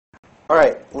All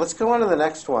right, let's go on to the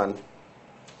next one.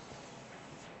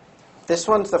 This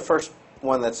one's the first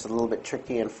one that's a little bit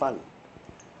tricky and fun.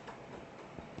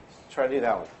 Let's try to do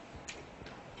that one.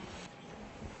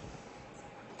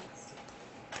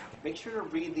 Make sure to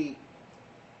read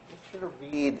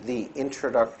the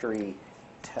introductory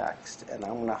text, and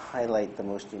I'm going to highlight the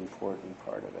most important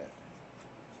part of it.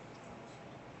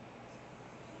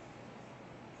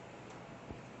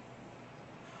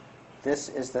 This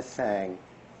is the thing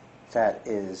that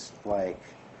is like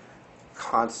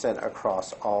constant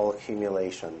across all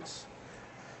accumulations.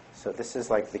 So this is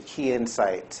like the key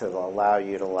insight to allow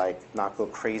you to like not go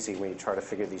crazy when you try to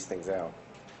figure these things out.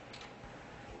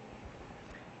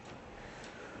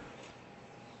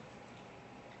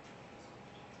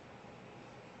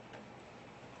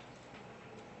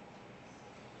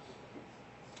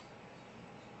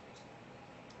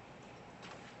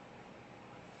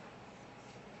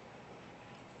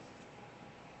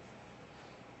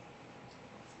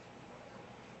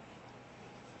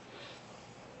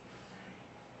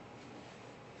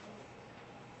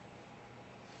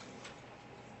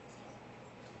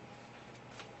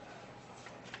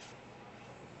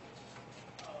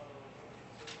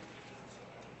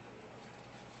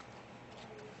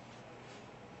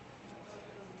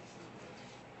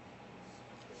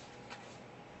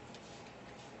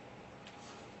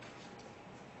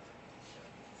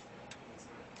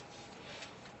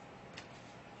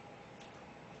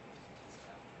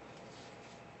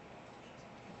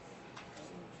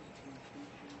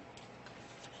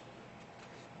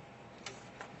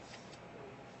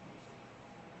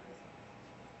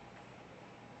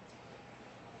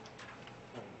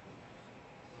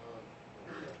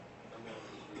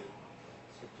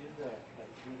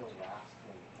 Do the last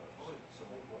one first. So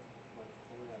when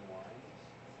fully unwinds,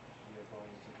 you're going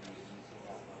to be using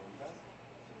that lambda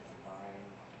to combine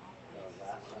the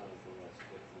last one of the list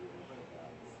with the initial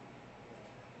value.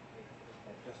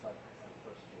 And just like on the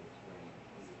first case, when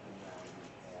you unwind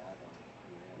and add and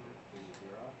you end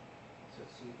 0, so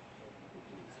see if you could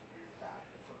do that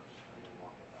first and then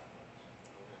walk it backwards.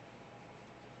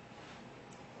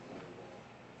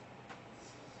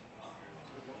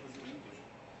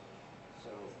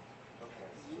 So, okay.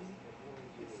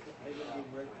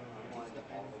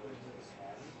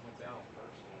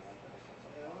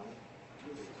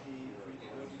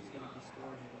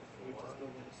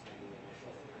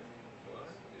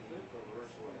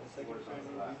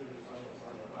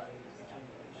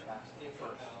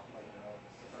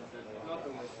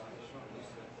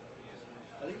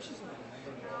 I think she's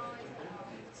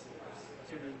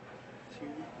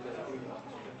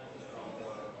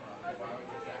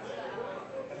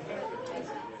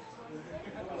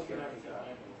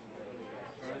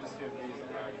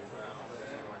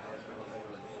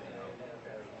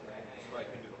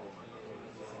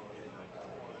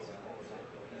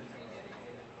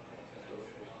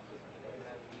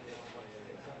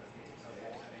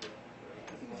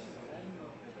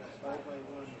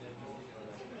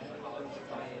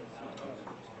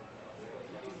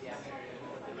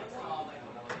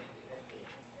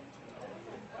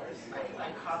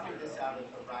I copied this out of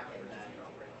the bracket manual,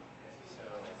 so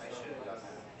I should have done that.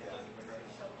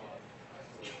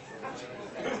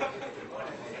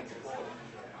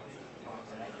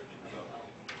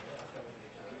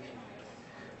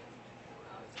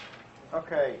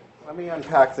 Okay, let me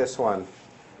unpack this one.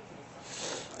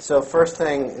 So first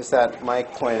thing is that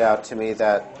Mike pointed out to me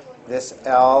that this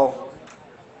L,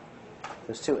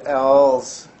 those two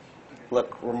L's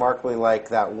look remarkably like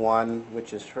that one,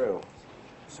 which is true.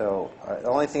 So the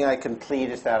only thing I can plead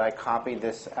is that I copied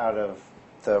this out of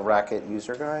the Racket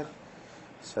user guide.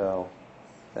 So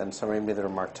then somebody made the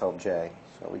remark tell J.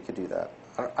 So we could do that.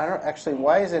 I don't actually,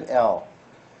 why is it L?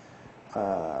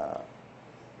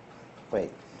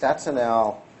 Wait, that's an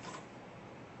L.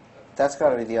 That's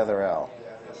got to be the other L.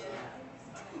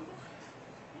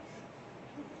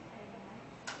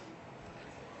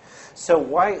 So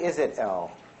why is it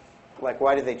L? Like,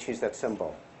 why did they choose that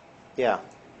symbol? Yeah.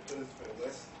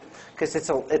 Because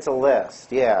it's a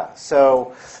list, yeah.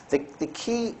 So the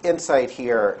key insight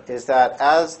here is that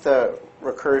as the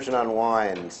recursion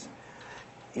unwinds,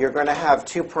 you're going to have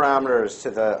two parameters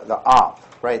to the op,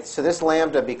 right? So this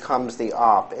lambda becomes the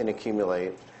op in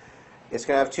accumulate. It's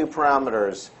going to have two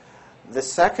parameters. The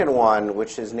second one,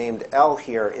 which is named L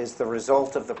here, is the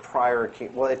result of the prior,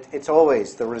 well, it's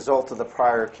always the result of the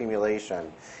prior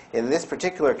accumulation. In this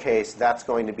particular case, that's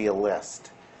going to be a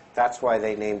list. That's why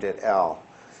they named it L.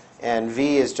 And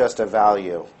V is just a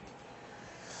value.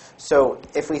 So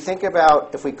if we think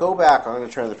about, if we go back, I'm going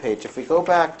to turn the page. If we go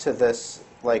back to this,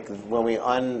 like when we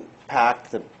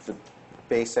unpacked the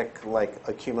basic, like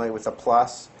accumulate with a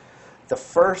plus. The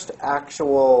first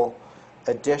actual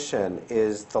addition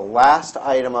is the last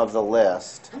item of the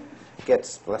list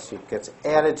gets, bless you, gets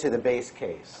added to the base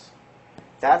case.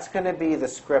 That's going to be the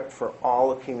script for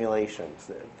all accumulations,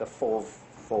 the full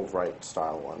right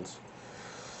style ones.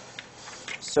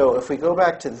 So if we go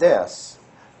back to this,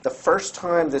 the first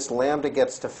time this lambda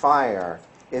gets to fire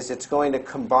is it's going to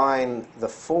combine the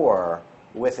 4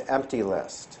 with empty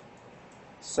list.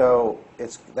 So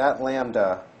it's that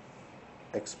lambda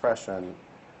expression,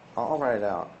 I'll write it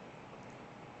out.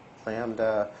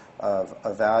 Lambda of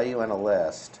a value and a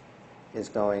list is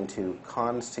going to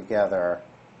cons together,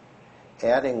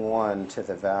 adding 1 to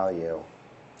the value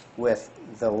with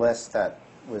the list that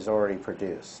was already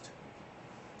produced.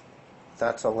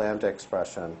 That's a lambda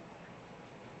expression.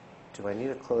 Do I need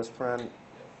a close paren?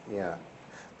 Yeah.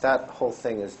 That whole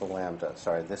thing is the lambda.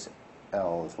 Sorry, this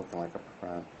L is looking like a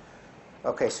paren.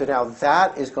 Okay, so now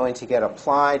that is going to get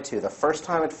applied to the first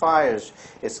time it fires.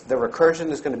 The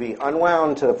recursion is going to be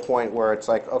unwound to the point where it's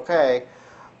like, okay,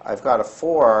 I've got a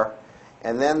 4,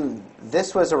 and then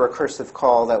this was a recursive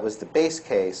call that was the base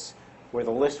case where the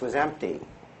list was empty,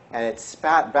 and it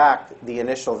spat back the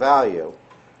initial value,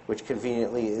 which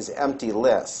conveniently is empty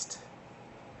list.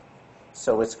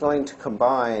 So it's going to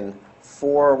combine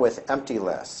 4 with empty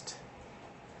list.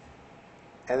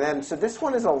 And then, so this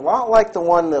one is a lot like the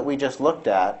one that we just looked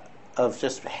at of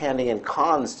just handing in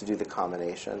cons to do the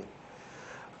combination.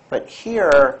 But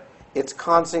here, it's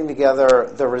consing together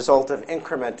the result of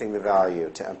incrementing the value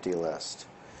to empty list.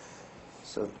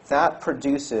 So that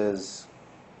produces,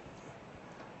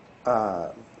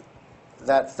 that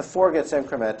the 4 gets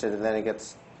incremented and then it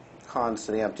gets cons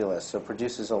to the empty list. So it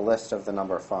produces a list of the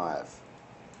number 5.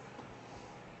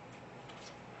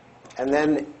 And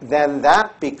then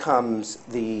that becomes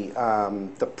the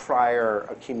prior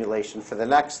accumulation for the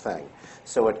next thing.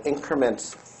 So it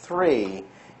increments 3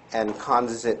 and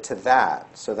conses it to that.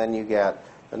 So then you get,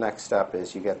 the next step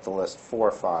is you get the list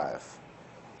 4, 5.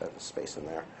 There's space in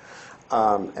there.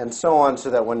 And so on, so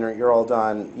that when you're all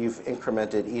done, you've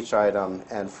incremented each item,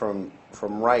 and from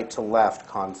right to left,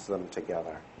 cons them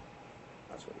together.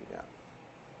 That's what you get.